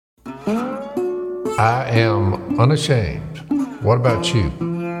I am unashamed. What about you?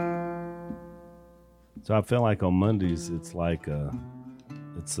 So I feel like on Mondays it's like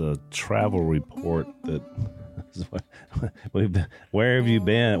it's a travel report that where have you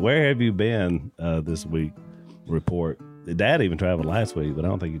been? Where have you been this week? Report. Dad even traveled last week, but I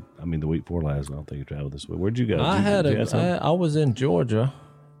don't think. The week before last, I don't think he traveled this week. Where'd you go? I was in Georgia,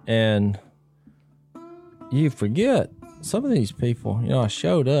 and you forget some of these people. I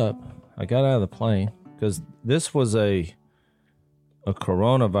showed up. I got out of the plane because this was a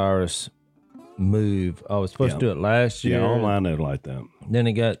coronavirus move. I was supposed to do it last year. Yeah, online they're like that.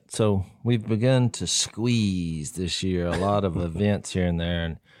 Then so we've begun to squeeze this year a lot of events here and there,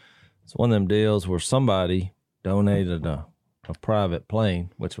 and it's one of them deals where somebody donated a private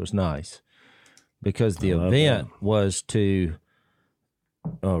plane, which was nice because the event was to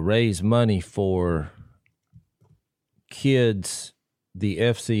raise money for kids, the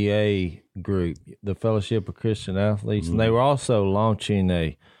FCA group, the Fellowship of Christian Athletes, and they were also launching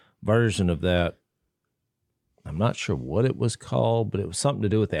a version of that. I'm not sure what it was called, but it was something to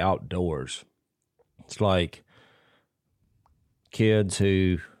do with the outdoors. It's like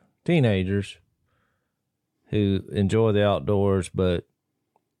teenagers who enjoy the outdoors, but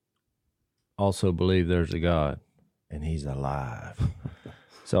also believe there's a God and he's alive.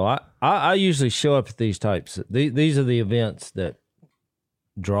 So I usually show up at these types. These are the events that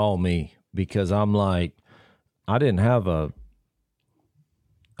draw me because I'm like, I didn't have a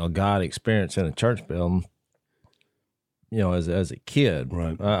God experience in a church building, as a kid.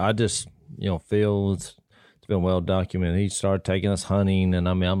 Right. I just, feel it's been well documented. He started taking us hunting, and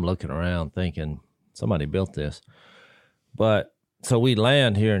I'm looking around thinking somebody built this. But so we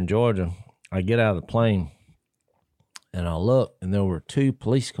land here in Georgia. I get out of the plane, and I look, and there were 2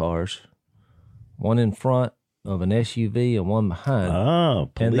 police cars, one in front of an SUV and one behind.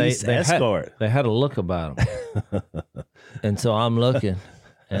 Oh, police escort. They had a look about them. And so I'm looking,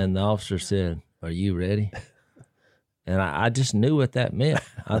 and the officer said, "Are you ready?" And I just knew what that meant.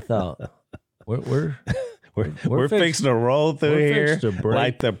 I thought, we're fixing to roll through here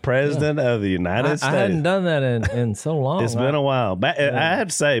like the president of the United States. I hadn't done that in so long. It's been a while. I had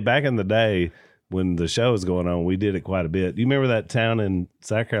to say, back in the day when the show was going on, we did it quite a bit. You remember that town in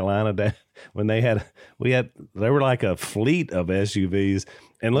South Carolina when they were like a fleet of SUVs.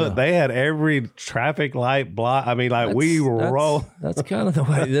 And look, they had every traffic light block. We roll. That's kind of the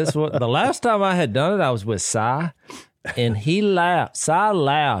way this was. The last time I had done it, I was with Cy, and he laughed. Cy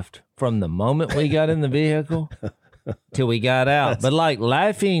laughed from the moment we got in the vehicle till we got out, but like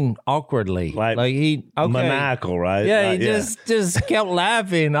laughing awkwardly, like he maniacal, right? Yeah, he just kept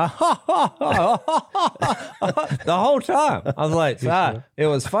laughing the whole time. I was like, Cy, it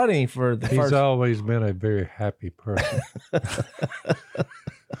was funny for the He's always been a very happy person.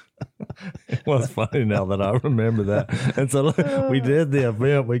 Well, it's funny now that I remember that. And so we did the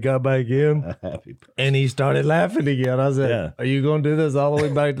event. We got back in, and he started laughing again. I said, "Are you going to do this all the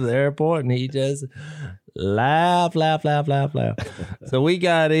way back to the airport?" And he just laugh. So we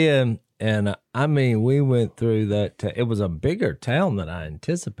got in, and we went through that. It was a bigger town than I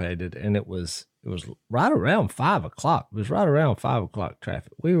anticipated, and it was right around 5 o'clock. It was right around 5 o'clock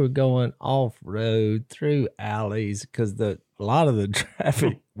traffic. We were going off road through alleys because a lot of the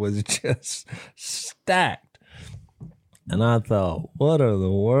traffic was just stacked. And I thought, what in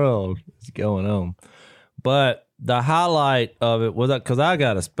the world is going on? But the highlight of it was because I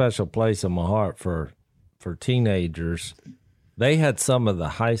got a special place in my heart for teenagers. They had some of the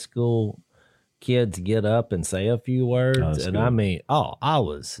high school kids get up and say a few words. And good. I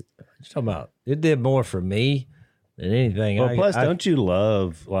was talking about, it did more for me than anything. Well, plus, don't you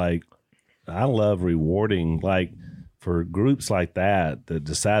love, I love rewarding, for groups like that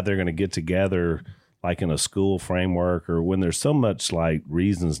decide they're going to get together, in a school framework, or when there's so much,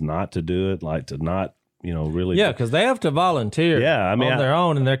 reasons not to do it, to not, really. Yeah, because they have to volunteer on their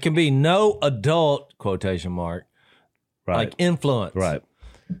own, and there can be no adult, quotation mark, influence. Right.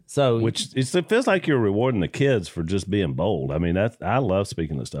 So, it feels like you're rewarding the kids for just being bold. I love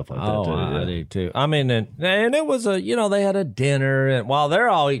speaking of stuff like that too. I do too. And it was they had a dinner, and while they're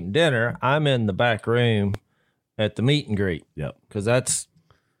all eating dinner, I'm in the back room at the meet and greet. Yep. Because that's,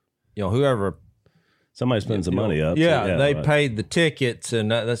 whoever. Somebody spends the money up. Yeah, they paid the tickets,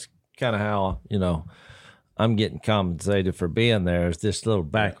 and that's kind of how, I'm getting compensated for being there. Is this little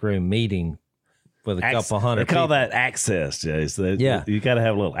back room meeting with a couple hundred people. They call people. that access, Jase. You got to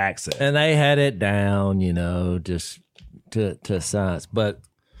have a little access. And they had it down, just to science. But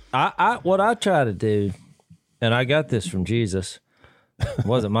what I try to do, and I got this from Jesus, it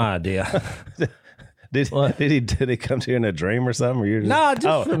wasn't my idea. Did he come to you in a dream or something? Or you're just, No,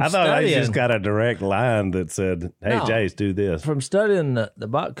 just from I thought I studying. just got a direct line that said, "Hey, No. Jase, do this." From studying the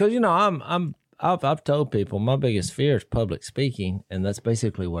Bible, because I've told people my biggest fear is public speaking, and that's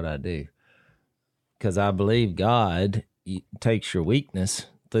basically what I do. Because I believe God takes your weakness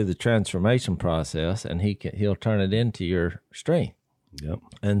through the transformation process, and he'll turn it into your strength. Yep.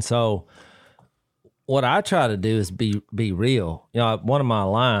 And so, what I try to do is be real. One of my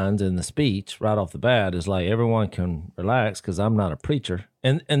lines in the speech right off the bat is like, everyone can relax because I'm not a preacher.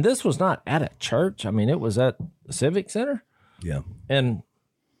 And this was not at a church. I mean, it was at the Civic Center. Yeah. And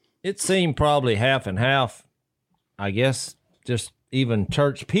it seemed probably half and half, I guess, just even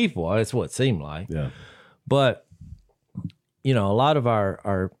church people. That's what it seemed like. Yeah. But, a lot of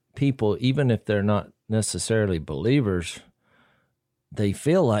our people, even if they're not necessarily believers, they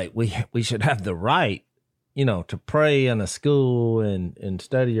feel like we should have the right, to pray in a school and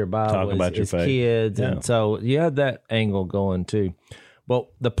study your Bible Talk about your faith. kids. Yeah. And so you had that angle going too. But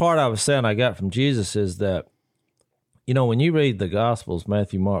the part I was saying I got from Jesus is that, when you read the Gospels,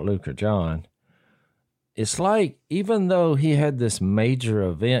 Matthew, Mark, Luke, or John, it's like even though he had this major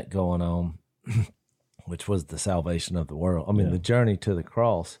event going on, which was the salvation of the world, the journey to the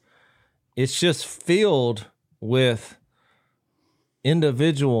cross, it's just filled with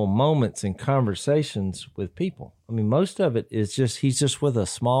individual moments and conversations with people. Most of it is he's just with a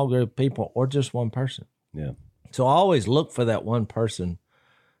small group of people or just one person. Yeah. So I always look for that one person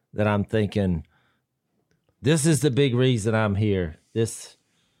that I'm thinking, this is the big reason I'm here. This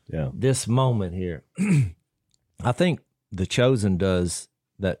moment here. I think The Chosen does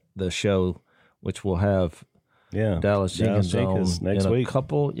the show, which will have Dallas Jenkins on next week.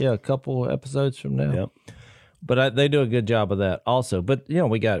 A couple episodes from now. Yep. But they do a good job of that also. But,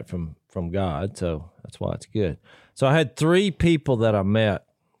 we got it from God, so that's why it's good. So I had 3 people that I met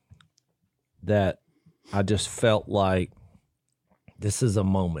that I just felt like this is a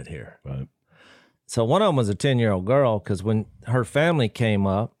moment here. Right. So one of them was a 10-year-old girl, because when her family came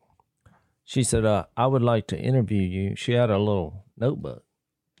up, she said, I would like to interview you. She had a little notebook.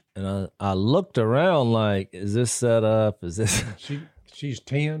 And I looked around like, is this set up? Is this? She's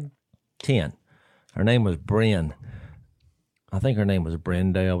 10? 10. Her name was Bryn. I think her name was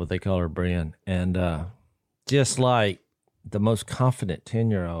Brendale, but they call her Bryn. And just like the most confident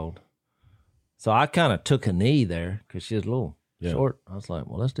 10-year-old. So I kind of took a knee there because she was a little short. I was like,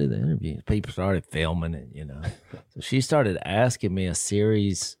 well, let's do the interview. People started filming it, So she started asking me a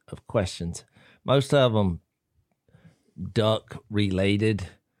series of questions. Most of them duck related.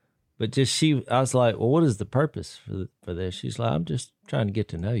 But I was like, well, what is the purpose for this? She's like, I'm just trying to get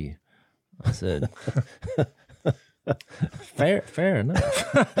to know you. I said, fair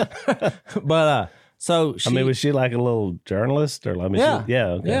enough. But so she, was she like a little journalist or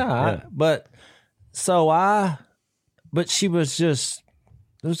okay. But she was just,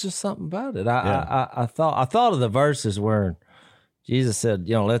 there was just something about it. I thought of the verses where Jesus said,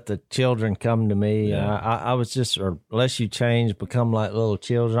 let the children come to me. Yeah. I was just, or unless you change, become like little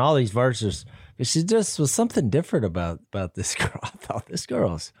children. All these verses. She just was something different about this girl. I thought this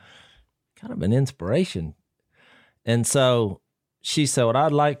girl's kind of an inspiration. And so she said, well,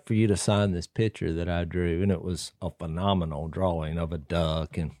 I'd like for you to sign this picture that I drew. And it was a phenomenal drawing of a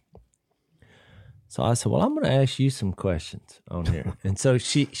duck. And so I said, well, I'm going to ask you some questions on here. And so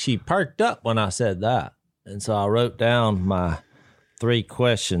she perked up when I said that. And so I wrote down my 3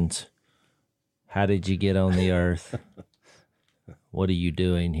 questions. How did you get on the earth? What are you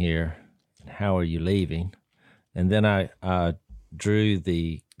doing here? How are you leaving? And then I drew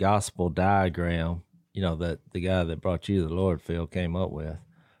the gospel diagram, that the guy that brought you to the Lord, Phil, came up with.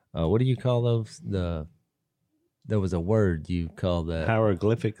 What do you call those? There was a word you called that.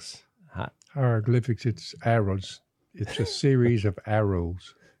 Hieroglyphics. Hieroglyphics, it's arrows. It's a series of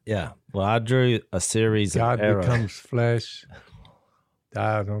arrows. Yeah. Well, I drew a series God of arrows. becomes flesh,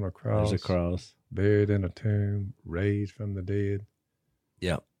 died on a cross. There's a cross. Buried in a tomb, raised from the dead.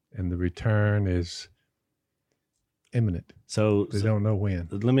 Yeah. And the return is imminent. So they don't know when.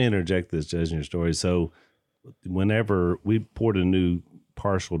 Let me interject this, Jase, in your story. So whenever we poured a new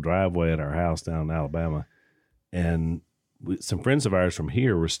partial driveway at our house down in Alabama, and some friends of ours from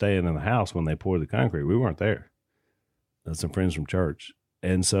here were staying in the house when they poured the concrete. We weren't there. Some friends from church.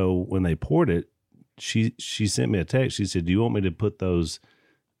 And so when they poured it, she sent me a text. She said, do you want me to put those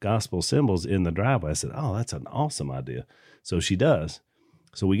gospel symbols in the driveway? I said, oh, that's an awesome idea. So she does.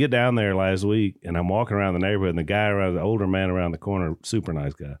 So we get down there last week, and I'm walking around the neighborhood, and the older man around the corner, super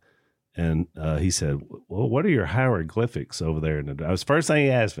nice guy, and he said, well, what are your hieroglyphics over there? That was the first thing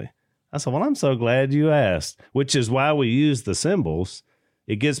he asked me. I said, well, I'm so glad you asked, which is why we use the symbols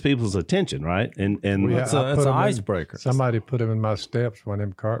it gets people's attention, right? And it's an icebreaker. Somebody put them in my steps, one of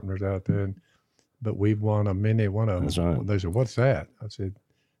them carpenters out there, but we won a mini one of them. That's right. They said, "What's that?" I said,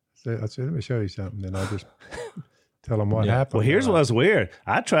 "Let me show you something." And I just tell them what happened. Well, here's what's weird.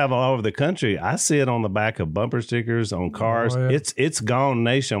 I travel all over the country. I see it on the back of bumper stickers on cars. Oh, yeah. It's gone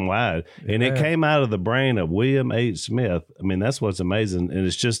nationwide, and it came out of the brain of William H. Smith. I mean, that's what's amazing, and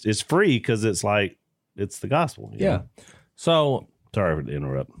it's free because it's the gospel. You know? So sorry to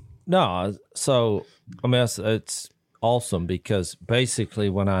interrupt. No, so I mean it's awesome because basically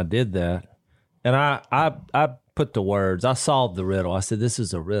when I did that, and I put the words, I solved the riddle. I said, this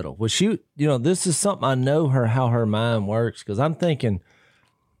is a riddle. Well, this is something I know how her mind works because I'm thinking,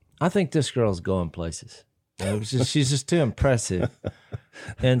 I think this girl's going places. She's just too impressive.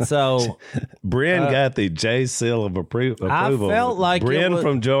 And so Bryn got the Jase seal of approval. I felt like Bryn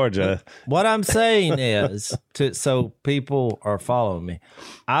from Georgia. What I'm saying is, so people are following me,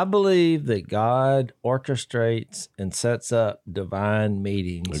 I believe that God orchestrates and sets up divine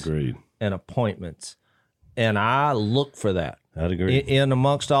meetings. Agreed. And appointments. And I look for that. I'd agree. In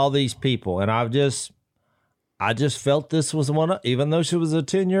amongst all these people. And I just felt this was one, even though she was a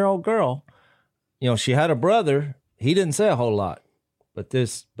 10-year-old girl, she had a brother. He didn't say a whole lot. But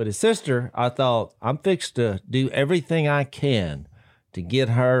his sister, I thought, I'm fixed to do everything I can to get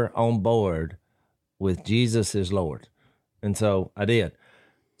her on board with Jesus as Lord. And so I did.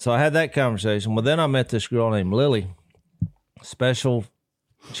 So I had that conversation. Well, then I met this girl named Lily. Special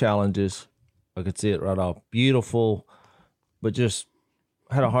challenges. I could see it right off. Beautiful, but just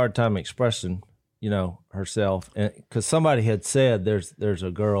had a hard time expressing, herself. And because somebody had said there's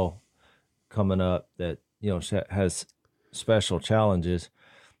a girl coming up that, she has special challenges.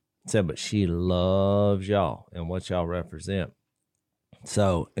 Said, but she loves y'all and what y'all represent.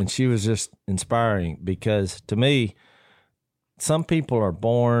 So, and she was just inspiring because to me, some people are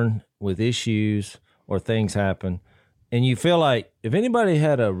born with issues or things happen. And you feel like if anybody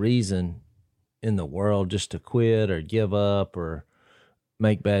had a reason in the world just to quit or give up or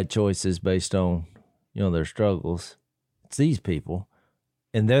make bad choices based on, their struggles, it's these people.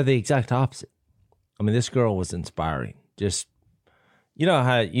 And they're the exact opposite. I mean, this girl was inspiring. Just,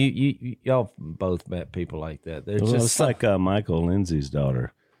 how y'all both met people like that. They're just it's like Michael Lindsay's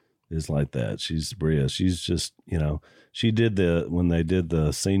daughter is like that. She's Bria. She's just, she did when they did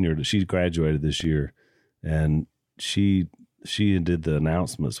the senior, she graduated this year and she did the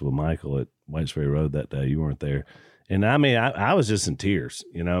announcements with Michael at Whites Ferry Road that day. You weren't there. And I mean, I was just in tears,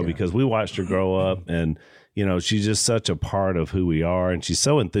 because we watched her grow up and, she's just such a part of who we are. And she's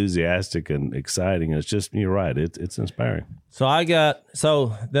so enthusiastic and exciting. It's just, you're right. It's inspiring.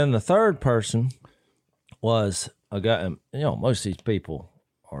 So then the third person was a guy, most of these people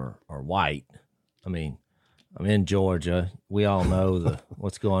are white. I mean, I'm in Georgia. We all know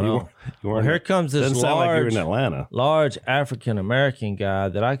what's going on. Well, here comes this sound like you're in Atlanta. Large African-American guy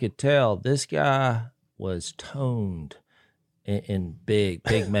that I could tell this guy was toned and big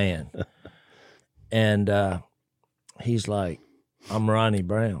man. And he's like, I'm Ronnie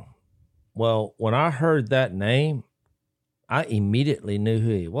Brown. Well, when I heard that name, I immediately knew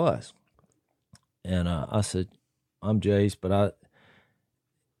who he was. And I said, I'm Jase, but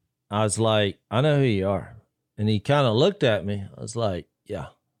I was like, I know who you are. And he kind of looked at me. I was like, yeah,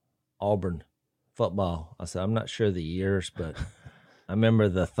 Auburn football. I said, I'm not sure the years, but I remember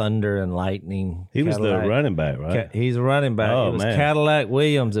the Thunder and Lightning. He was the running back, right? He's a running back. Oh, it was man. Cadillac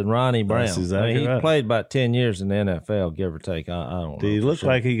Williams and Ronnie Brown. That's exactly he right. played about 10 years in the NFL, give or take. I don't know. Did he look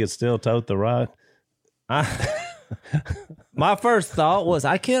like he could still tote the rock? My first thought was,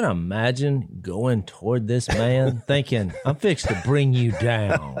 I can't imagine going toward this man thinking, I'm fixed to bring you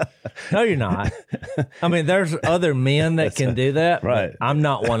down. No, you're not. I mean, there's other men that can do that. Right. I'm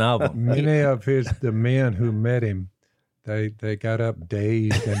not one of them. Many of the men who met him, they got up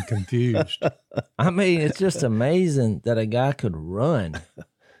dazed and confused. I mean, it's just amazing that a guy could run,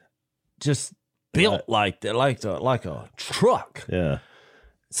 just built like that, like a truck. Yeah.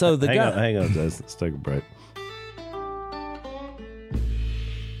 So the guy. Hang on, Jase. Let's take a break.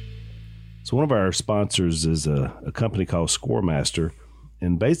 So one of our sponsors is a company called ScoreMaster,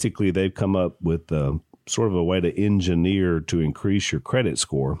 and basically they've come up with sort of a way to engineer to increase your credit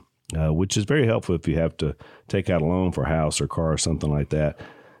score, which is very helpful if you have to take out a loan for a house or car or something like that.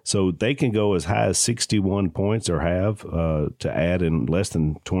 So they can go as high as 61 points or have to add in less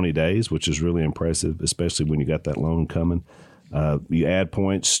than 20 days, which is really impressive, especially when you got that loan coming. You add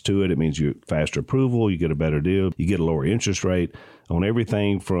points to it. It means you faster approval. You get a better deal. You get a lower interest rate on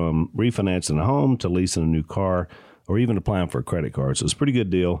everything from refinancing a home to leasing a new car or even applying for a credit card. So it's a pretty good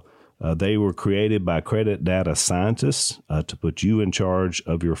deal. They were created by credit data scientists to put you in charge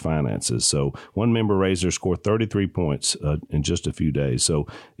of your finances. So one member raised their score 33 points in just a few days. So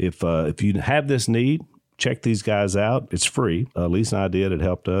if you have this need, check these guys out. It's free. Lisa and I did. It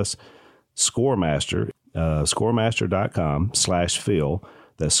helped us. Scoremaster, scoremaster.com/Phil.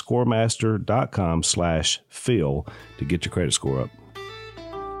 That's scoremaster.com/Phil to get your credit score up.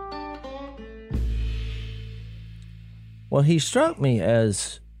 Well, he struck me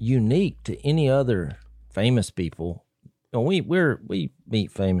as unique to any other famous people. You know, we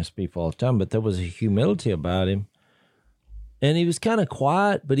meet famous people all the time, but there was a humility about him. And he was kind of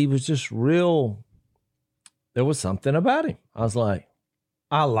quiet, but he was just real. There was something about him. I was like,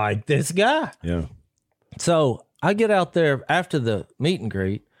 I like this guy. Yeah. So I get out there after the meet and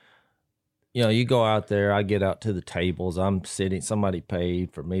greet. You know, you go out there, I get out to the tables. I'm sitting, somebody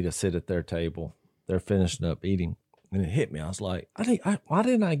paid for me to sit at their table. They're finishing up eating. And it hit me. I was like, why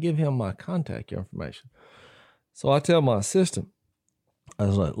didn't I give him my contact information? So I tell my assistant, I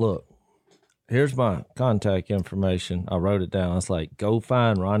was like, look, here's my contact information. I wrote it down. I was like, go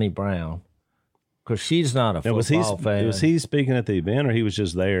find Ronnie Brown. Because she's not a football fan. Was he speaking at the event, or he was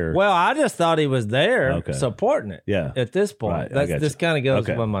just there? Well, I just thought he was there supporting it. Yeah. At this point. Right, This kind of goes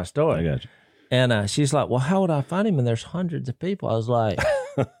with my story. I got you. And she's like, well, how would I find him? And there's hundreds of people. I was like,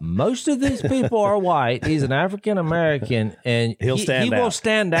 most of these people are white. He's an African-American, and he will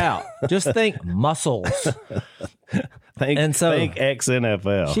stand out. Just think muscles. Think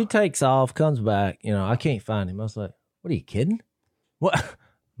ex-NFL. She takes off, comes back. You know, I can't find him. I was like, what, are you kidding? What?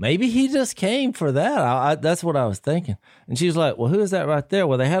 Maybe he just came for that. That's what I was thinking. And she was like, well, who is that right there?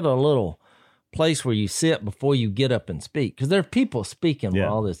 Well, they had a little place where you sit before you get up and speak, because there are people speaking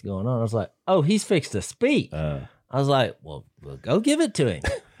while all this is going on. I was like, oh, he's fixed to speak. I was like, well, go give it to him.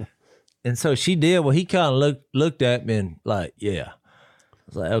 And so she did. Well, he kind of looked at me and like, yeah. I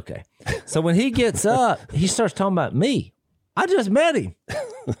was like, okay. So when he gets up, he starts talking about me. I just met him.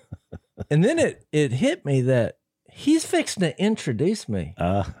 And then it hit me that he's fixing to introduce me,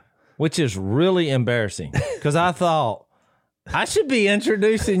 which is really embarrassing, because I thought, I should be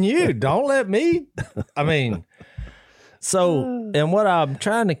introducing you. Don't let me. I mean, so, and what I'm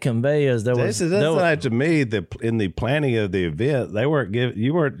trying to convey is to me, in the planning of the event,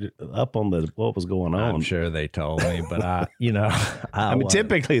 you weren't up on what was going on. I'm sure they told me, but I mean,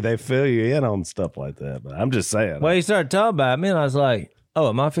 typically they fill you in on stuff like that, but I'm just saying. Well, he started talking about me, and I was like, oh,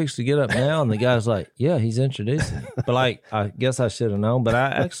 am I fixed to get up now? And the guy's like, yeah, he's introducing. But like, I guess I should have known, but I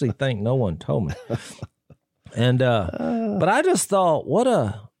actually think no one told me. And, but I just thought,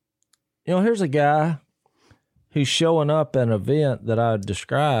 here's a guy who's showing up at an event that I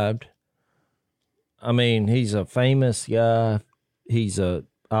described. I mean, he's a famous guy.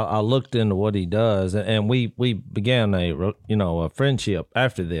 I looked into what he does, and we began a friendship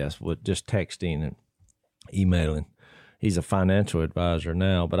after this with just texting and emailing. He's a financial advisor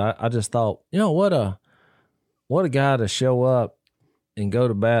now, but I just thought, what a guy to show up and go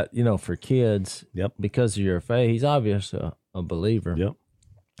to bat, for kids. Yep. Because of your faith. He's obviously a believer. Yep.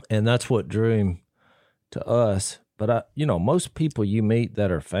 And that's what drew him to us. But most people you meet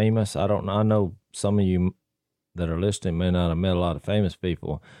that are famous, I know some of you that are listening may not have met a lot of famous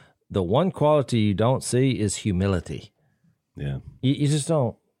people. The one quality you don't see is humility. Yeah. You just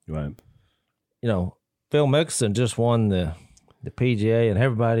don't. Right. Phil Mickelson just won the PGA, and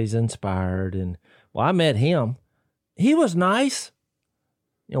everybody's inspired. And I met him. He was nice.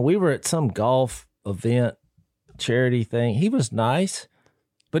 We were at some golf event, charity thing. He was nice,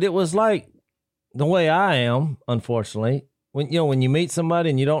 but it was like the way I am, unfortunately. When you meet somebody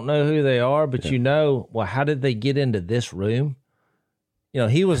and you don't know who they are, but how did they get into this room?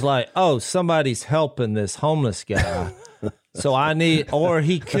 He was like, oh, somebody's helping this homeless guy. So or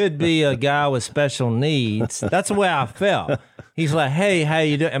he could be a guy with special needs. That's the way I felt. He's like, hey, how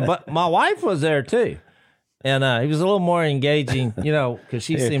you doing? But my wife was there too. And he was a little more engaging, because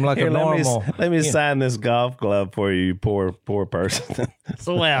she seemed like a normal. Let me sign this golf glove for you, poor person. That's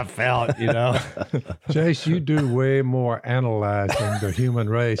the way I felt, Jase, you do way more analyzing the human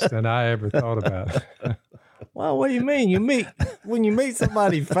race than I ever thought about. Well, what do you mean? When you meet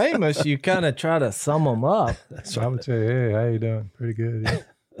somebody famous, you kind of try to sum them up. So I would say, hey, how you doing? Pretty good. Yeah.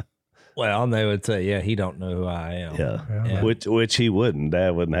 Well, and they would say, yeah, he don't know who I am. Yeah. Which he wouldn't.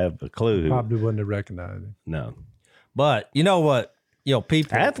 Dad wouldn't have a clue. Probably wouldn't have recognized him. No. But you know what?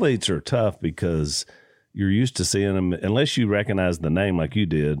 People. Athletes are tough because you're used to seeing them, unless you recognize the name like you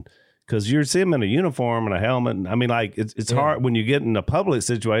did, because you're seeing them in a uniform and a helmet. I mean, like, it's hard when you get in a public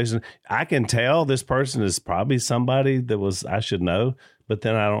situation. I can tell this person is probably somebody that I should know, but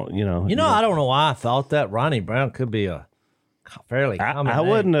then I don't, I don't know why I thought that. Ronnie Brown could be a fairly common. I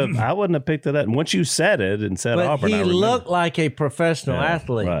wouldn't have picked it up. And once you said it and said but Auburn, he looked like a professional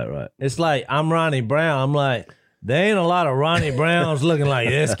athlete. Right. It's like I'm Ronnie Brown. I'm like, there ain't a lot of Ronnie Browns looking like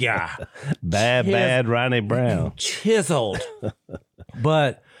this guy. Bad Ronnie Brown. Chiseled.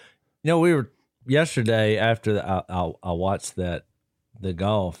 But, we were yesterday after I watched the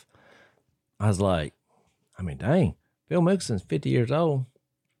golf. I was like, dang, Phil Mickelson's 50 years old.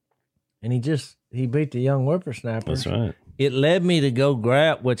 And he beat the young whippersnappers. That's right. It led me to go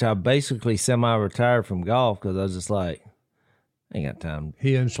grab, which I basically semi-retired from golf because I was just like, I ain't got time.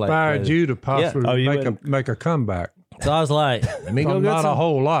 He inspired you to possibly make a comeback. So I was like, let me go get not some. a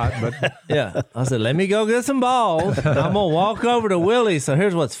whole lot, but Yeah. I said, let me go get some balls. I'm going to walk over to Willie's. So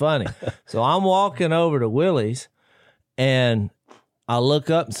here's what's funny. So I'm walking over to Willie's and I look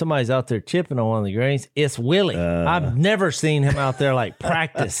up and somebody's out there chipping on one of the greens. It's Willie. I've never seen him out there like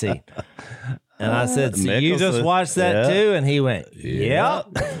practicing. And I said, so you just watched that too? And he went, yep.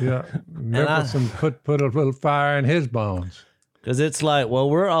 yeah, Mickelson put a little fire in his bones. Because it's like, well,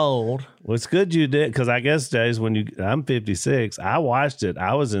 we're old. Well, it's good you did, because I guess, Jase, I'm 56, I watched it.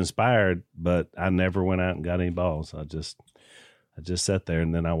 I was inspired, but I never went out and got any balls. I just sat there,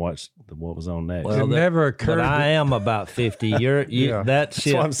 and then I watched what was on next. Well, it never occurred. But I am about 50. That shit. That's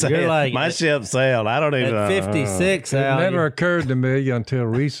what I'm saying. You're like, my ship sailed. I don't even. At 56, it never occurred to me until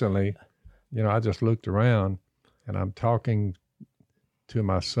recently. I just looked around, and I'm talking to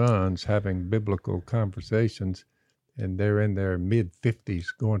my sons, having biblical conversations, and they're in their mid-50s,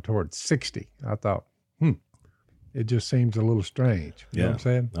 going towards 60. I thought, it just seems a little strange. You know what I'm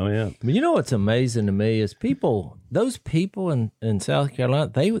saying? Oh, yeah. But you know what's amazing to me is those people in South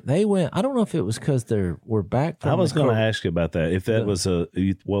Carolina, they went, I don't know if it was because we're back from I was going to ask you about that, if that was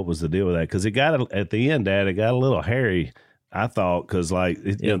what was the deal with that? Because it got, at the end, Dad, it got a little hairy, I thought, because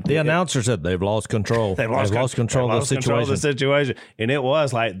the announcer said they've lost control. They've lost control of the situation. And it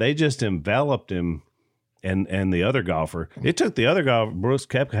was like they just enveloped him. And the other golfer, it took the other golfer, Brooks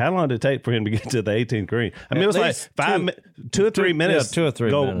Koepka, how long did it take for him to get to the 18th green? It was like 2 or 3 minutes. 2 or 3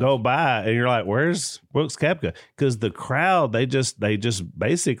 minutes go by, and you're like, "Where's Brooks Koepka?" Because the crowd, they just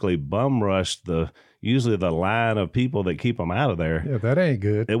basically bum rushed usually the line of people that keep them out of there. Yeah, that ain't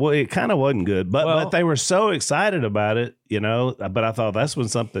good. It kind of wasn't good, but they were so excited about it, But I thought that's when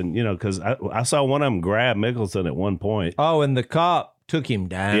something, because I saw one of them grab Mickelson at one point. Oh, and the cop took him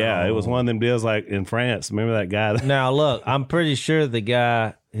down. Yeah, it was one of them deals like in France. Remember that guy? Now, look, I'm pretty sure the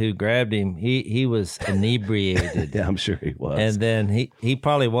guy who grabbed him, he was inebriated. Yeah, I'm sure he was. And then he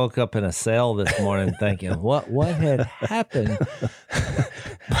probably woke up in a cell this morning thinking, what had happened?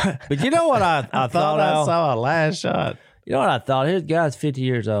 But you know what I thought? I saw a last shot. You know what I thought? This guy's 50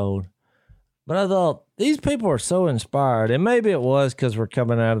 years old. But I thought, these people are so inspired, and maybe it was because we're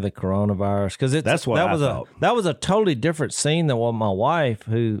coming out of the coronavirus. Because that's what I thought. That was a totally different scene than what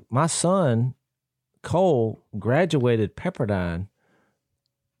my son, Cole, graduated Pepperdine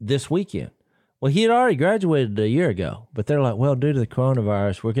this weekend. Well, he had already graduated a year ago, but they're like, well, due to the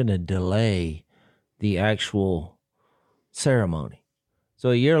coronavirus, we're going to delay the actual ceremony. So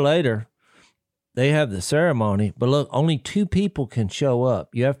a year later, they have the ceremony, but look, only 2 people can show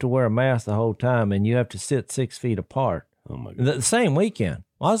up. You have to wear a mask the whole time, and you have to sit 6 feet apart. Oh, my God. The same weekend.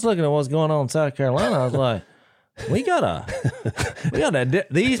 I was looking at what's going on in South Carolina. I was like,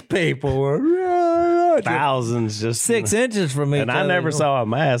 these people were thousands, just 6 inches from each other. And I never saw a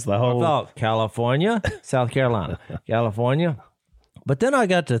mask the whole. I thought California, South Carolina, California. But then I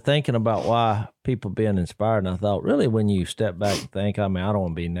got to thinking about why people being inspired, and I thought, really, when you step back and think, I don't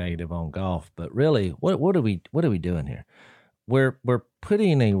want to be negative on golf, but really, what are we doing here? We're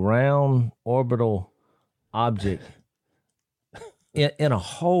putting a round orbital object in a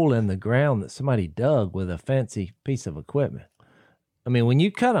hole in the ground that somebody dug with a fancy piece of equipment. I mean, when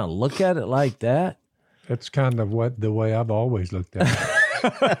you kind of look at it like that, that's kind of the way I've always looked at it.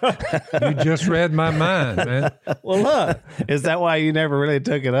 You just read my mind, man. Well, look. Is that why you never really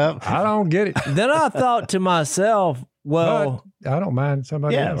took it up? I don't get it. Then I thought to myself, well, but I don't mind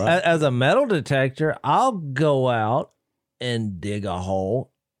somebody else. Right. As a metal detector, I'll go out and dig a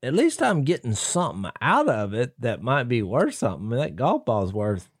hole. At least I'm getting something out of it that might be worth something. I mean, that golf ball's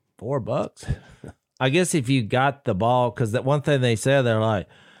worth $4. I guess if you got the ball, because that one thing they said, they're like,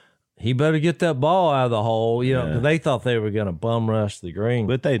 he better get that ball out of the hole, because they thought they were going to bum rush the green.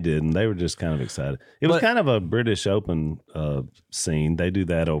 But they didn't. They were just kind of excited. It was kind of a British Open scene. They do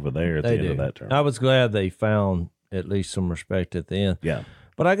that over there at the end of that tournament. I was glad they found at least some respect at the end. Yeah.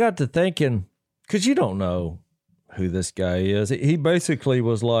 But I got to thinking, because you don't know who this guy is. He basically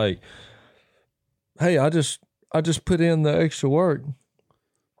was like, hey, I just put in the extra work.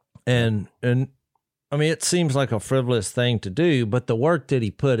 And I mean, it seems like a frivolous thing to do, but the work that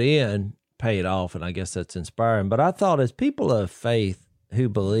he put in paid off, and I guess that's inspiring. But I thought as people of faith who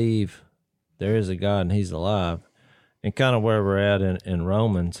believe there is a God and he's alive, and kind of where we're at in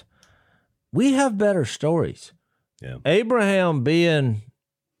Romans, we have better stories. Yeah. Abraham being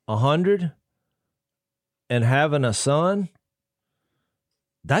 100 and having a son,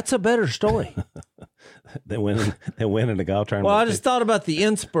 that's a better story. They win in the golf tournament. Well, I just thought about the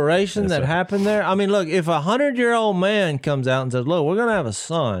inspiration that happened there. I mean, look, if a 100-year-old man comes out and says, look, we're going to have a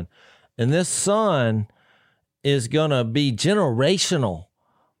son, and this son is going to be generational,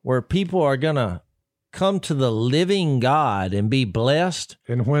 where people are going to come to the living God and be blessed.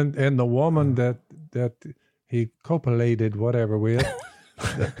 And the woman that he copulated whatever with,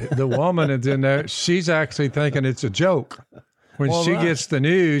 the woman is in there, she's actually thinking it's a joke. When she gets the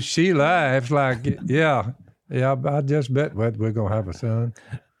news, she laughs like, yeah, I just bet we're going to have a son.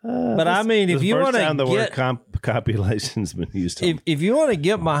 But I mean, if you want to the word copulation's been used. If you want to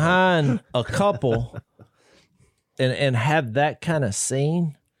get behind a couple and have that kind of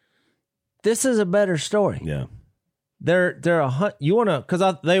scene, this is a better story. Yeah. They're you want to,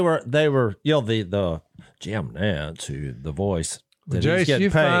 because they were the Jim Nance, who the voice that Jase, he's getting you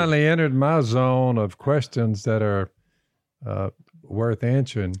paid. finally entered my zone of questions that are worth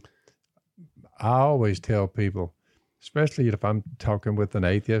answering. I always tell people, especially if I'm talking with an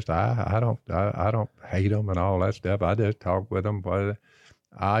atheist, I don't hate them and all that stuff. I just talk with them. But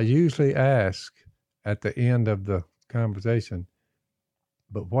I usually ask at the end of the conversation,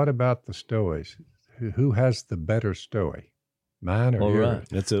 but what about the Stoics? Who has the better story, mine or yours? Right.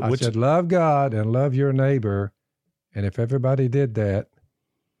 That's it. I said, love God and love your neighbor. And if everybody did that,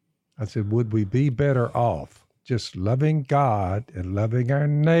 I said, would we be better off just loving God and loving our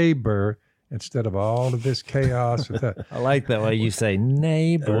neighbor instead of all of this chaos? I like that way you say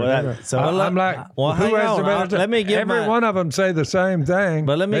neighbor. I'm like, well, who has the better story? Let me give Every one of them say the same thing.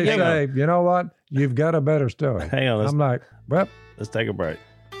 But let me they say, you know what? You've got a better story. Hang on. I'm like, well, let's take a break.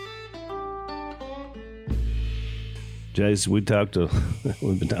 Jase, we've been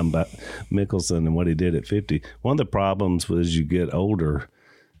talking about Mickelson and what he did at 50. One of the problems was as you get older,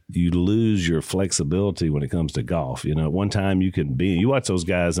 you lose your flexibility when it comes to golf. You know, at one time you watch those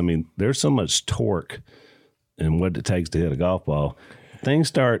guys, I mean, there's so much torque in what it takes to hit a golf ball. Things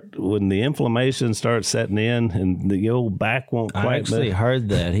start, when the inflammation starts setting in and the old back won't quite. I actually heard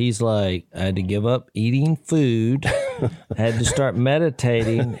that. He's like, I had to give up eating food, had to start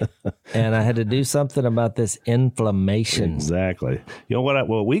meditating, and I had to do something about this inflammation. Exactly. You know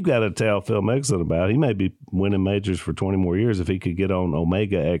what we've got to tell Phil Mickelson about, he may be winning majors for 20 more years if he could get on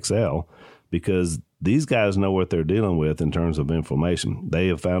Omega XL, because these guys know what they're dealing with in terms of inflammation. They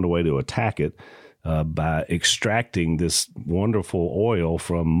have found a way to attack it by extracting this wonderful oil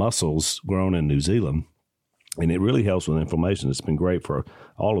from mussels grown in New Zealand. And it really helps with inflammation. It's been great for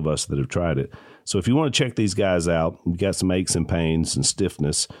all of us that have tried it. So if you want to check these guys out, you've got some aches and pains and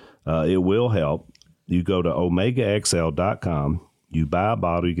stiffness, it will help. You go to OmegaXL.com. You buy a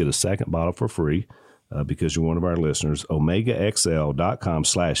bottle, you get a second bottle for free because you're one of our listeners.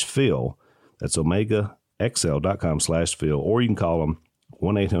 OmegaXL.com/Phil. That's OmegaXL.com/Phil. Or you can call them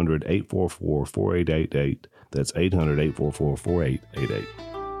 1-800-844-4888. That's 800-844-4888.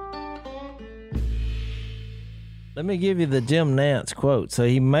 Let me give you the Jim Nance quote. So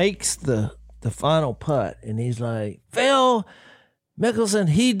he makes the final putt, and he's like, Phil Mickelson,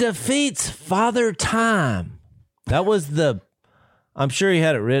 he defeats Father Time. That was I'm sure he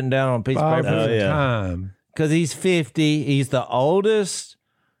had it written down on a piece of paper. Time. Because he's 50. He's the oldest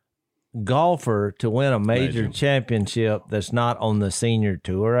golfer to win a major championship that's not on the senior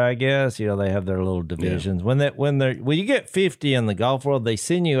tour, I guess. You know, they have their little divisions. Yeah. When you get 50 in the golf world, they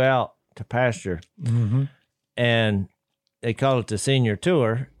send you out to pasture. Mm-hmm. And they call it the senior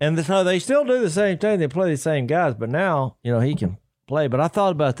tour. And so they still do the same thing. They play the same guys, but now, you know, he can play. But I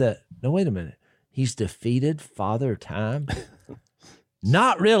thought about that. No, wait a minute. He's defeated Father Time?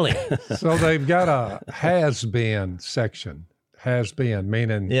 Not really. So they've got a has-been section. Has been,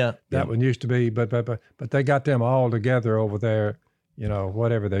 meaning that one used to be, but they got them all together over there, you know,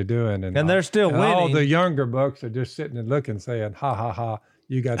 whatever they're doing. And they're still winning. All the younger bucks are just sitting and looking, saying, ha, ha, ha,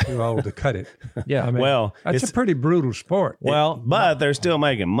 you got too old to cut it. Yeah. I mean, that's a pretty brutal sport. Well, but they're still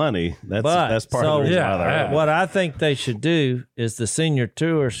making money. That's part of the reason why they're what I think they should do is the senior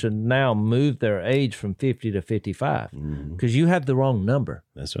tour should now move their age from 50 to 55 because you have the wrong number.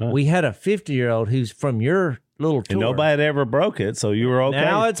 That's right. We had a 50-year-old who's from your little tour. And nobody had ever broke it, so you were okay.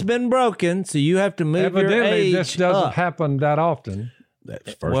 Now it's been broken, so you have to move your age Evidently, this doesn't up. happen that often. That's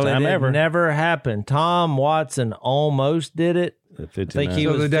the first time ever. Never happened. Tom Watson almost did it, At 59. think he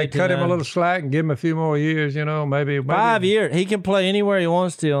So was did they cut him a 59. little slack and give him a few more years? Maybe 5 years. He can play anywhere he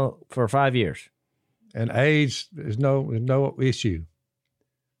wants to for 5 years. And age is no issue.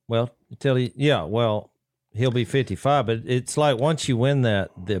 Well, he'll be 55. But it's like once you win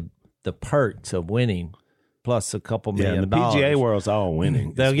that, the perks of winning, plus a couple million the PGA dollars. world's all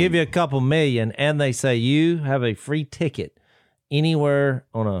winning. They'll give you a couple million, and they say you have a free ticket anywhere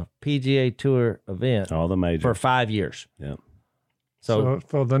on a PGA Tour event all the majors for 5 years. Yeah. So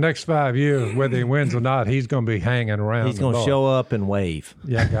for the next 5 years, whether he wins or not, he's going to be hanging around. He's going to show up and wave.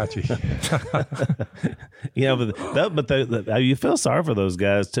 Yeah, I got you. But you feel sorry for those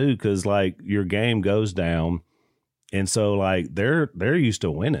guys too, because like your game goes down, and so like they're used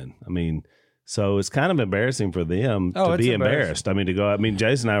to winning. I mean, so it's kind of embarrassing for them to be embarrassed. I mean, to go. I mean,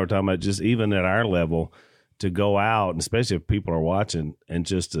 Jason and I were talking about just even at our level to go out, and especially if people are watching, and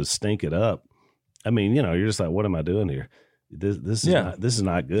just to stink it up. I mean, you're just like, what am I doing here? This is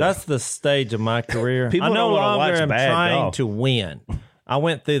not good. That's the stage of my career. People I no don't wanna longer watch am bad trying golf. to win. I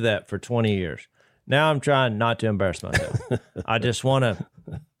went through that for 20 years. Now I'm trying not to embarrass myself. I just want to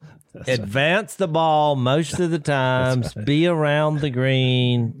advance the ball most of the times, be around the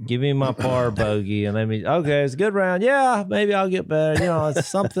green, give me my par bogey, and let me, okay, it's a good round. Yeah, maybe I'll get better. It's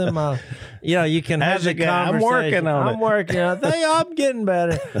something, you can have the conversation. I'm working on it. I'm working on it. I'm getting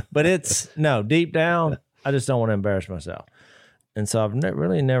better. But deep down, I just don't want to embarrass myself. And so I've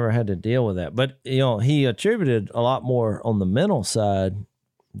really never had to deal with that. But, he attributed a lot more on the mental side,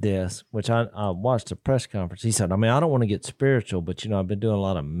 which I watched a press conference. He said, I don't want to get spiritual, but, I've been doing a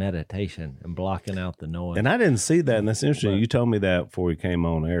lot of meditation and blocking out the noise. And I didn't see that, and that's interesting. You told me that before we came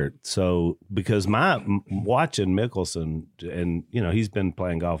on air. So, because watching Mickelson, and, he's been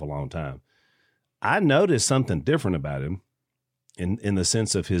playing golf a long time, I noticed something different about him in the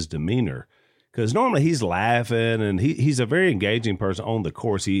sense of his demeanor. Because normally he's laughing, and he's a very engaging person on the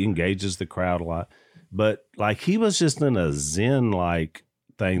course. He engages the crowd a lot. But, like, he was just in a zen-like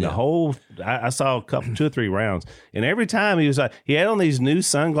thing. The whole I saw 2 or 3 rounds, and every time he was like, he had on these new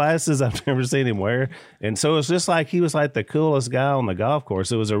sunglasses I've never seen him wear, and so it's just like he was like the coolest guy on the golf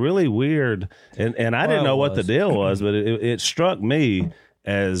course. It was a really weird, and I didn't know what the deal was, but it struck me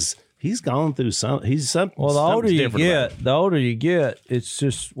as he's gone through something. Well, the older you get, it's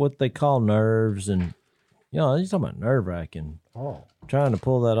just what they call nerves, and he's talking about nerve wracking. Trying to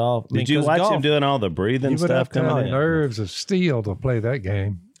pull that off. Did you watch him doing all the breathing stuff coming in? Nerves of steel to play that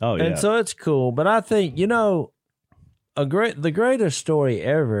game. Oh yeah, and so it's cool. But I think the greatest story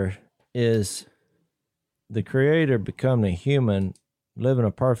ever is the Creator becoming a human, living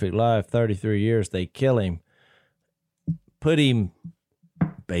a perfect life. 33 years, they kill him, put him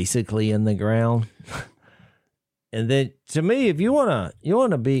basically in the ground, and then to me, if you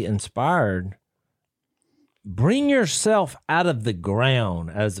wanna be inspired, bring yourself out of the ground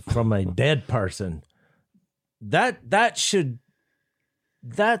as from a dead person. That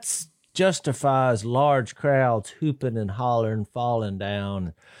justifies large crowds hooping and hollering, falling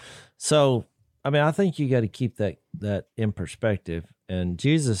down. So, I think you got to keep that in perspective. And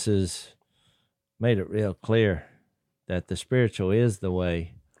Jesus has made it real clear that the spiritual is the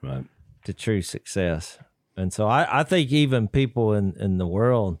way to true success. And so I think even people in the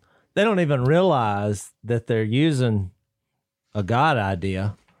world, they don't even realize that they're using a God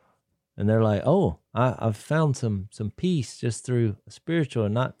idea, and they're like, "Oh, I've found some peace just through spiritual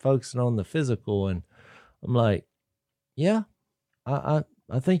and not focusing on the physical." And I'm like, "Yeah, I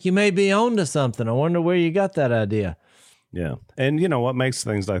think you may be on to something. I wonder where you got that idea." Yeah, and what makes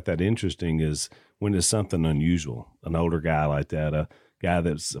things like that interesting is when it's something unusual, an older guy like that, a guy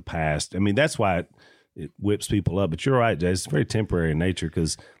that's past. That's why it whips people up. But you're right, Jase. It's very temporary in nature,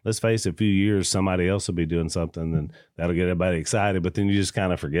 because let's face it, a few years, somebody else will be doing something, and that'll get everybody excited. But then you just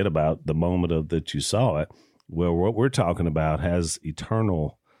kind of forget about the moment that you saw it. Well, what we're talking about has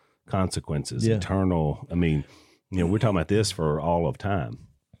eternal consequences. Yeah. Eternal. We're talking about this for all of time,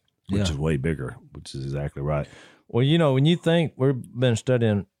 which is way bigger, which is exactly right. Well, when you think, we've been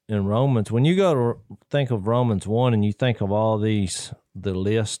studying in Romans, when you go to think of Romans 1 and you think of all the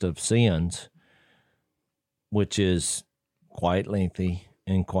list of sins, which is quite lengthy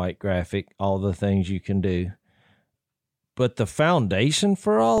and quite graphic, all the things you can do. But the foundation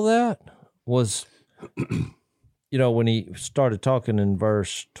for all that was, when he started talking in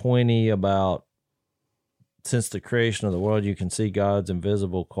verse 20 about, since the creation of the world, you can see God's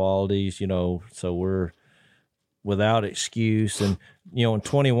invisible qualities, so we're without excuse. And, in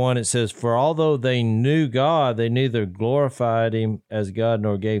 21, it says, for although they knew God, they neither glorified him as God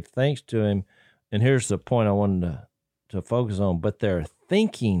nor gave thanks to him. And here's the point I wanted to focus on. But their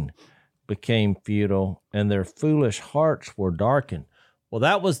thinking became futile, and their foolish hearts were darkened. Well,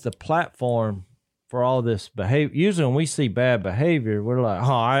 that was the platform for all this behavior. Usually when we see bad behavior, we're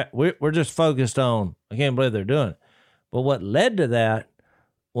like, we're just focused on, I can't believe they're doing it. But what led to that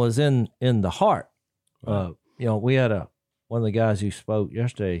was in the heart. Right. We had one of the guys who spoke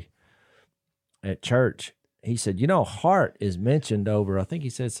yesterday at church. He said, heart is mentioned over, I think he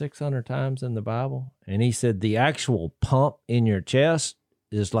said 600 times in the Bible. And he said the actual pump in your chest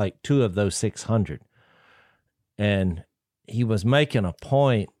is like 2 of those 600. And he was making a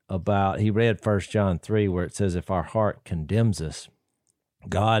point about, he read 1 John 3 where it says, if our heart condemns us,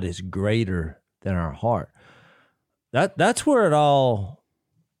 God is greater than our heart. That's where it all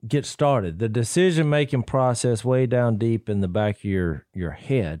gets started. The decision-making process way down deep in the back of your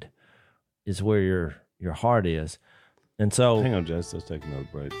head is where your heart is. And so, hang on, Jase, let's take another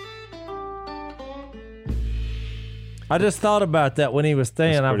break. I just thought about that when he was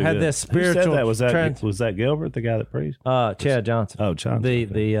saying, I've had good. this spiritual. Who said that? Was that Gilbert, the guy that preached? Chad Johnson. Oh, Johnson.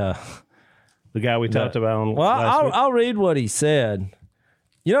 The guy we talked about on well, last week? I'll read what he said.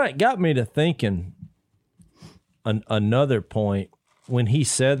 It got me to thinking another point when he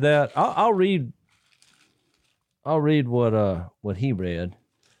said that. I'll read what he read.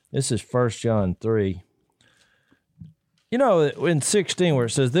 This is 1 John 3. In 16 where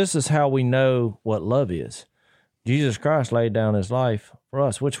it says, this is how we know what love is. Jesus Christ laid down his life for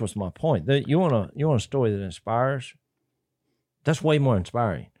us, which was my point. You want a story that inspires? That's way more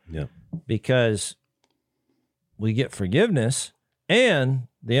inspiring. Yeah. Because we get forgiveness and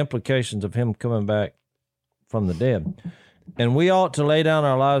the implications of him coming back from the dead. And we ought to lay down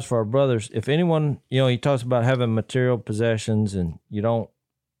our lives for our brothers. If anyone, he talks about having material possessions and you don't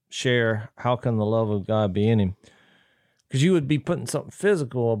share, how can the love of God be in him? Because you would be putting something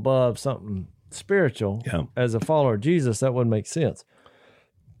physical above something spiritual. Yeah. As a follower of Jesus, that wouldn't make sense.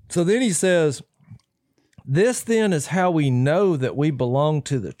 So then he says, this then is how we know that we belong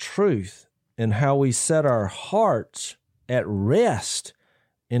to the truth and how we set our hearts at rest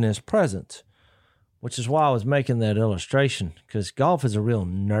in his presence, which is why I was making that illustration, because golf is a real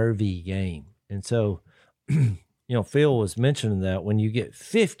nervy game. And so, Phil was mentioning that when you get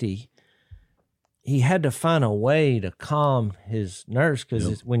 50, he had to find a way to calm his nerves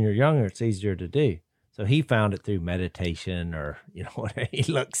because when you're younger, it's easier to do. So he found it through meditation or, he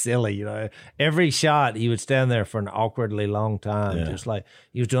looked silly, Every shot, he would stand there for an awkwardly long time, just like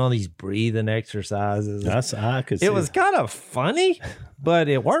he was doing all these breathing exercises. I could see it was kind of funny, but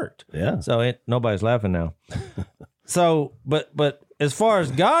it worked. Yeah. So nobody's laughing now. So, but as far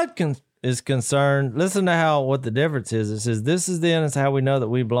as God is concerned, listen to what the difference is. It says, this is then is how we know that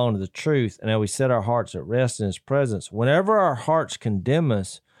we belong to the truth and how we set our hearts at rest in his presence. Whenever our hearts condemn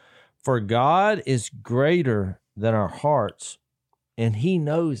us, for God is greater than our hearts and he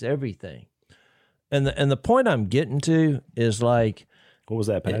knows everything. And the point I'm getting to is like, what was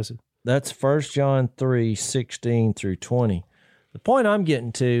that passage? That's 1 John 3, 16 through 20. The point I'm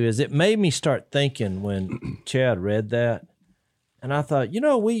getting to is it made me start thinking when Chad read that. And I thought,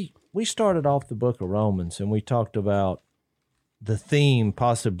 we started off the book of Romans and we talked about the theme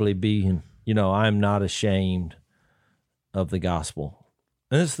possibly being, I'm not ashamed of the gospel.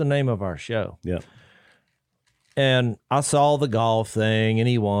 And it's the name of our show. Yeah. And I saw the golf thing and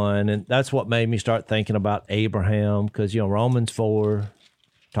he won. And that's what made me start thinking about Abraham because, Romans 4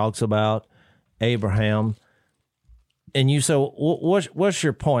 talks about Abraham. And you say, what's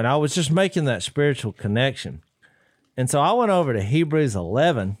your point? I was just making that spiritual connection. And so I went over to Hebrews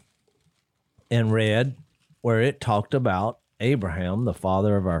 11 and read where it talked about Abraham, the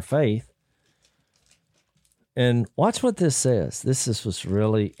father of our faith. And watch what this says. This is what's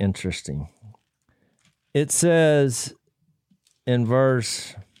really interesting. It says in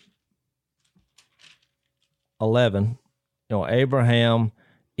verse 11, Abraham,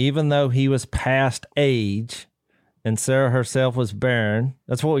 even though he was past age and Sarah herself was barren,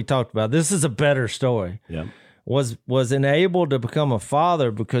 that's what we talked about. This is a better story. Yeah. Was enabled to become a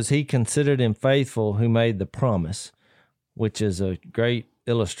father because he considered him faithful who made the promise, which is a great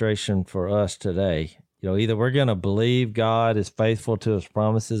illustration for us today. Either we're going to believe God is faithful to his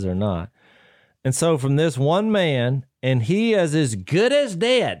promises or not. And so from this one man, and he as good as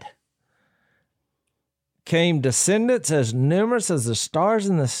dead, came descendants as numerous as the stars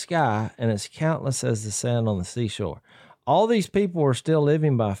in the sky and as countless as the sand on the seashore. All these people were still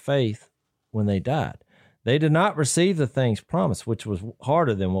living by faith when they died. They did not receive the things promised, which was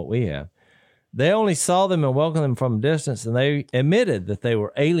harder than what we have. They only saw them and welcomed them from a distance, and they admitted that they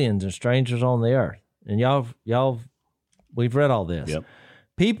were aliens and strangers on the earth. And y'all, we've read all this. Yep.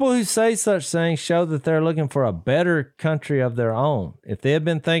 People who say such things show that they're looking for a better country of their own. If they had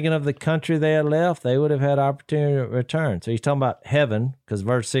been thinking of the country they had left, they would have had opportunity to return. So he's talking about heaven, because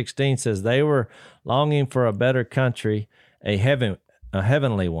verse 16 says they were longing for a better country, a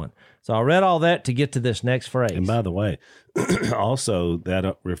heavenly one. So I read all that to get to this next phrase. And by the way, also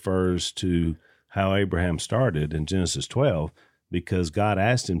that refers to how Abraham started in Genesis 12, because God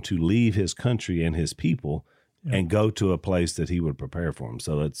asked him to leave his country and his people and go to a place that he would prepare for him.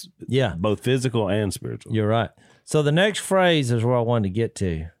 So it's both physical and spiritual. You're right. So the next phrase is where I wanted to get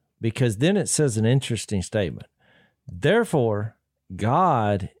to, because then it says an interesting statement. Therefore,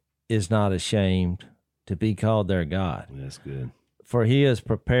 God is not ashamed to be called their God. That's good. For he has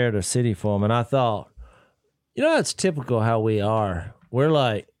prepared a city for them. And I thought, it's typical how we are. We're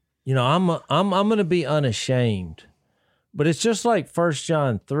like, I'm going to be unashamed. But it's just like 1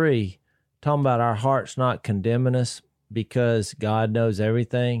 John 3, talking about our hearts not condemning us because God knows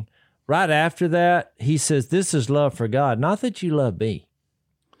everything. Right after that, he says, this is love for God. Not that you love me,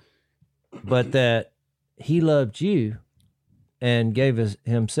 but that he loved you and gave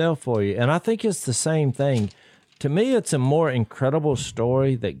himself for you. And I think it's the same thing. To me, it's a more incredible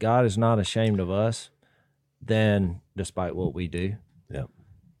story that God is not ashamed of us than, despite what we do,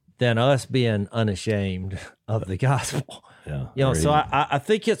 than us being unashamed of the gospel. So I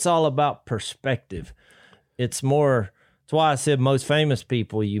think it's all about perspective. It's more, that's why I said most famous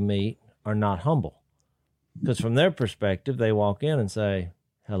people you meet are not humble. Because from their perspective, they walk in and say,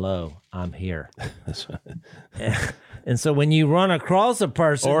 hello, I'm here. That's right. And so when you run across a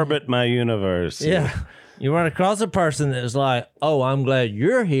person... Orbit my universe. Yeah. You run across a person that is like, oh, I'm glad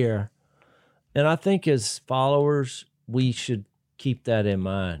you're here. And I think as followers, we should keep that in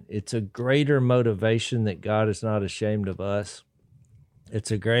mind. It's a greater motivation that God is not ashamed of us. It's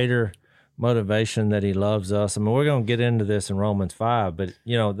a greater motivation that he loves us. I mean, we're going to get into this in Romans 5, but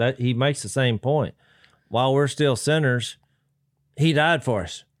that he makes the same point. While we're still sinners, he died for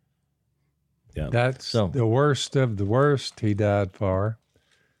us. Yeah. That's the worst of the worst he died for.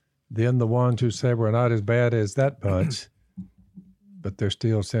 Then the ones who say we're not as bad as that bunch, but they're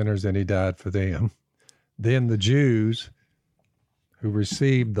still sinners and he died for them. Then the Jews who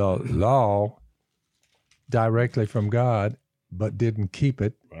received the law directly from God, but didn't keep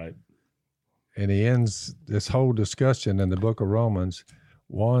it. Right. And he ends this whole discussion in the book of Romans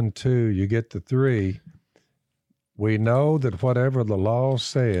 1, 2, you get to 3. We know that whatever the law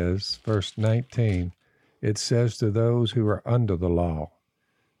says, verse 19, it says to those who are under the law,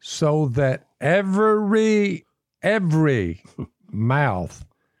 so that every mouth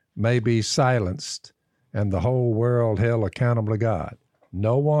may be silenced and the whole world held accountable to God.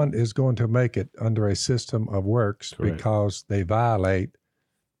 No one is going to make it under a system of works. Correct. Because they violate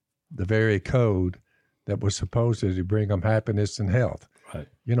the very code that was supposed to bring them happiness and health. Right.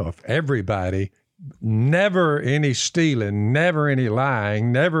 If everybody, never any stealing, never any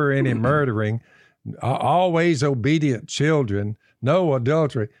lying, never any murdering, always obedient children, no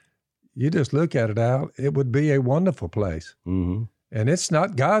adultery, you just look at it out, it would be a wonderful place. Mm-hmm. And it's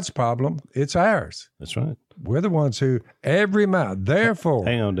not God's problem, it's ours. That's right. We're the ones who, every mouth, therefore.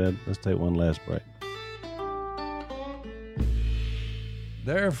 Hang on, Dad. Let's take one last break.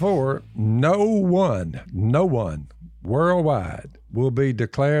 Therefore, no one worldwide will be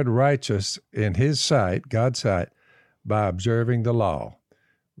declared righteous in his sight, God's sight, by observing the law.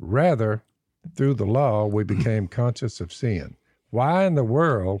 Rather, through the law, we became conscious of sin. Why in the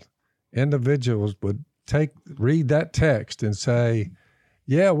world individuals would read that text and say,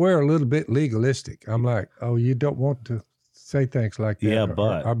 yeah, we're a little bit legalistic. I'm like, oh, you don't want to say things like that. Yeah,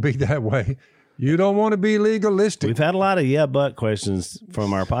 but. Or be that way. You don't want to be legalistic. We've had a lot of but questions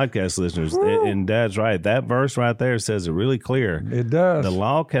from our podcast listeners. And Dad's right. That verse right there says it really clear. It does. The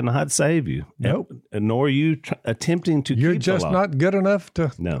law cannot save you. Nope. Nor are you attempting to You're keep just the law. not good enough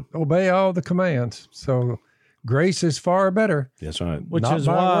to obey all the commands. So grace is far better. That's right.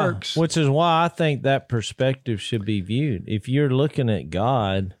 Which is why I think that perspective should be viewed. If you're looking at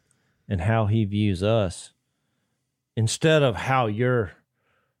God and how he views us, instead of how you're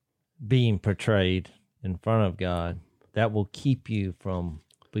being portrayed in front of God, that will keep you from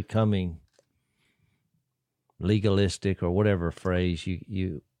becoming legalistic or whatever phrase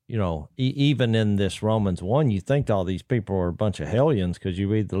even in this Romans 1, you think all these people are a bunch of hellions because you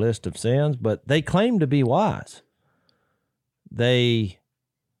read the list of sins, but they claim to be wise. They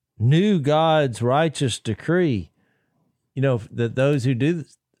knew God's righteous decree, that those who do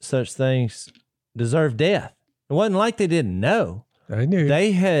such things deserve death. It wasn't like they didn't know. They knew.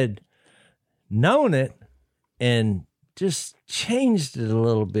 They had known it and just changed it a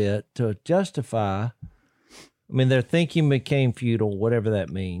little bit to justify I mean, their thinking became futile, whatever that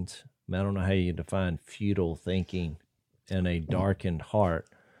means. I don't know how you define futile thinking and a darkened heart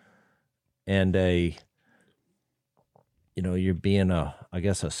and you're being I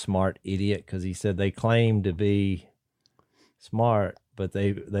guess a smart idiot, because he said they claimed to be smart, but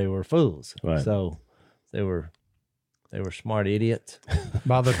they were fools. Right. So they were smart idiots.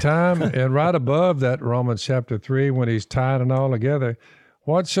 By the time, and right above that, Romans chapter 3, when he's tying it all together,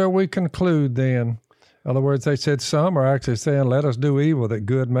 what shall we conclude then? In other words, they said some are actually saying, let us do evil that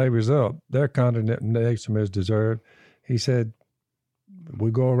good may result. Their condemnation is deserved. He said,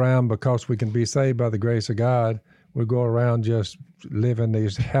 we go around because we can be saved by the grace of God. We go around just living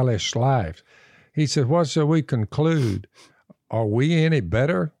these hellish lives. He said, what shall we conclude? Are we any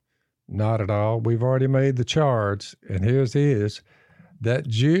better? Not at all. We've already made the charge, and here's his, that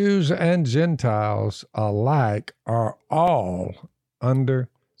Jews and Gentiles alike are all under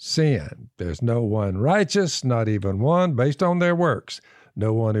sin. There's no one righteous, not even one, based on their works.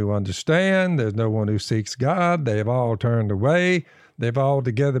 No one who understands. There's no one who seeks God. They've all turned away. They've all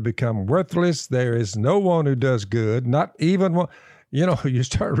together become worthless. There is no one who does good, not even one. You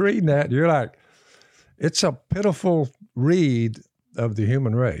start reading that, you're like, it's a pitiful read of the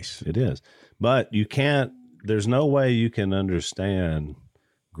human race. It is. But there's no way you can understand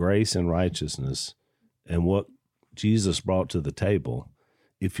grace and righteousness and what Jesus brought to the table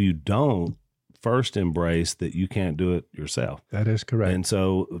if you don't first embrace that you can't do it yourself. That is correct. And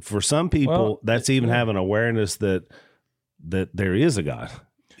so for some people, that's even having awareness that there is a God.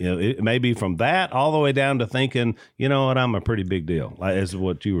 It may be from that all the way down to thinking, you know what, I'm a pretty big deal, like as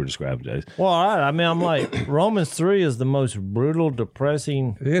what you were describing, Jase. Well, I mean, I'm like, Romans 3 is the most brutal,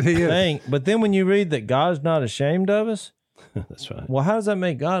 depressing thing. But then when you read that God's not ashamed of us, that's right. Well, how does that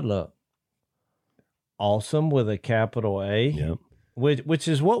make God look? Awesome with a capital A. Yep. Which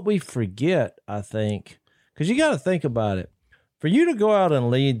is what we forget, I think, because you got to think about it. For you to go out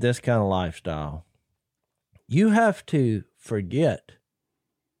and lead this kind of lifestyle, you have to forget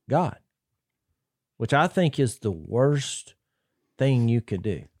God, which I think is the worst thing you could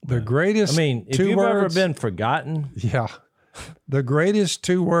do. The greatest. I mean, if you've ever been forgotten. Yeah. The greatest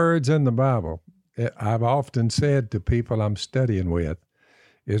two words in the Bible, I've often said to people I'm studying with,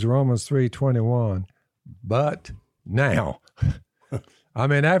 is Romans 3:21. But now. I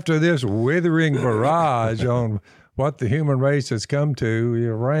mean, after this withering barrage on what the human race has come to,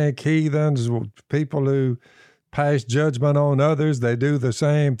 you rank heathens, people who pass judgment on others, they do the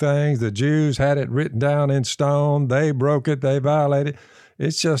same things. The Jews had it written down in stone. They broke it. They violated it.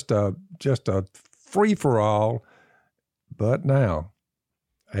 It's just a free-for-all. But now,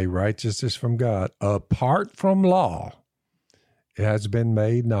 a righteousness from God, apart from law, it has been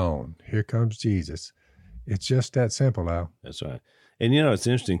made known. Here comes Jesus. It's just that simple, Al. That's right. And it's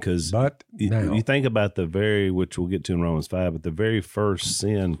interesting because you think about which we'll get to in Romans 5, but the very first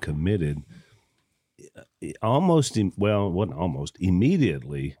sin committed,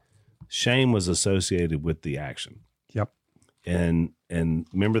 immediately, shame was associated with the action. Yep. And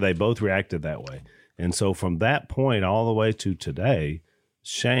remember, they both reacted that way. And so from that point all the way to today,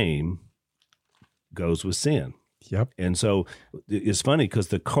 shame goes with sin. Yep. And so it's funny because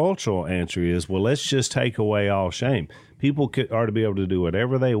the cultural answer is, well, let's just take away all shame. People are to be able to do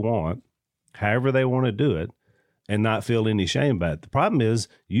whatever they want, however they want to do it, and not feel any shame about it. The problem is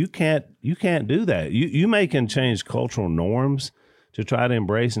you can't do that. You can change cultural norms to try to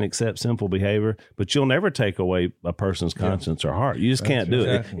embrace and accept sinful behavior, but you'll never take away a person's conscience or heart. You just can't do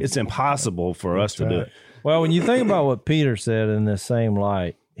it. It's impossible for us to do it. Well, when you think about what Peter said in the same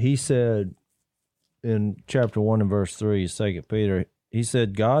light, he said in chapter 1 and verse 3, 2 Peter, he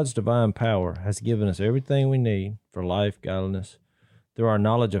said, God's divine power has given us everything we need for life, godliness, through our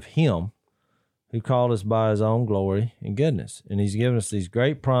knowledge of him who called us by his own glory and goodness. And he's given us these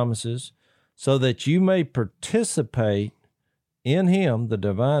great promises so that you may participate in him, the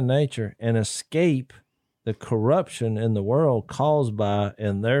divine nature, and escape the corruption in the world caused by,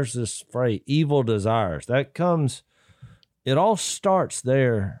 and there's this phrase, evil desires. It all starts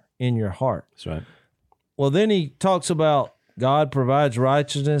there in your heart. That's right. Well, then he talks about God provides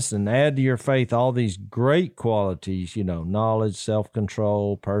righteousness and add to your faith all these great qualities, knowledge,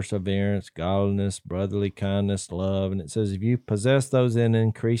 self-control, perseverance, godliness, brotherly kindness, love. And it says if you possess those in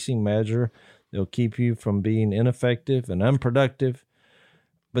increasing measure, they'll keep you from being ineffective and unproductive.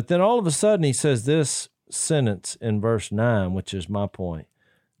 But then all of a sudden he says this sentence in verse 9, which is my point.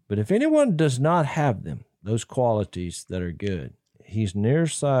 But if anyone does not have them, those qualities that are good, he's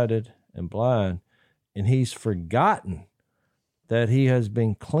nearsighted and blind, and he's forgotten that he has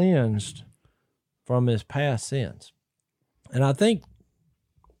been cleansed from his past sins. And I think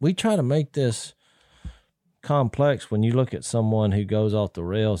we try to make this complex when you look at someone who goes off the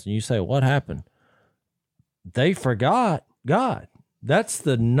rails and you say, what happened? They forgot God. That's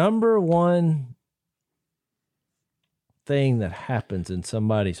the number one thing that happens in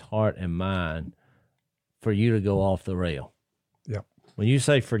somebody's heart and mind for you to go off the rail. Yep. When you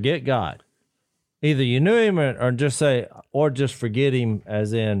say forget God, either you knew him or just say, or just forget him,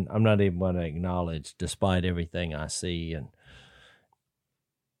 as in, I'm not even going to acknowledge despite everything I see. And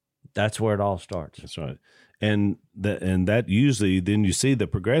that's where it all starts. That's right. And that usually, then you see the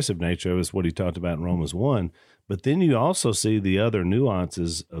progressive nature of it, is what he talked about in Romans 1. But then you also see the other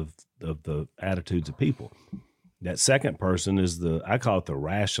nuances of the attitudes of people. That second person is I call it the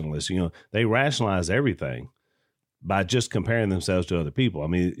rationalist. They rationalize everything by just comparing themselves to other people. I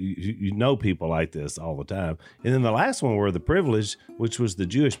mean, you know people like this all the time. And then the last one were the privileged, which was the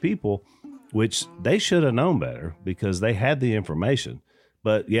Jewish people, which they should have known better because they had the information,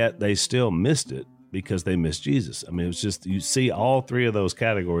 but yet they still missed it because they missed Jesus. I mean, it's just, you see all three of those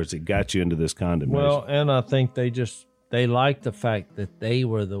categories that got you into this condemnation. Well, and I think they like the fact that they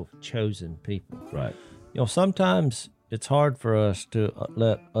were the chosen people. Right. Sometimes it's hard for us to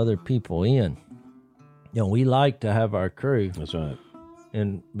let other people in. We like to have our crew. That's right.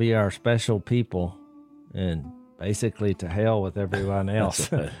 And be our special people and basically to hell with everyone else.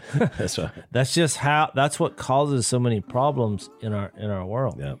 That's right. That's right. That's what causes so many problems in our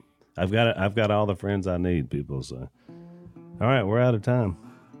world. Yeah. I've got all the friends I need, people say. All right, we're out of time.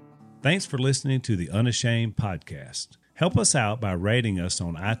 Thanks for listening to the Unashamed Podcast. Help us out by rating us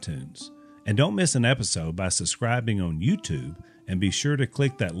on iTunes. And don't miss an episode by subscribing on YouTube, and be sure to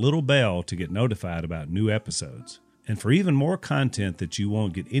click that little bell to get notified about new episodes. And for even more content that you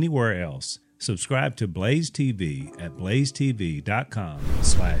won't get anywhere else, subscribe to Blaze TV at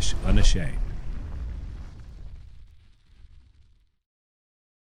blazetv.com/unashamed.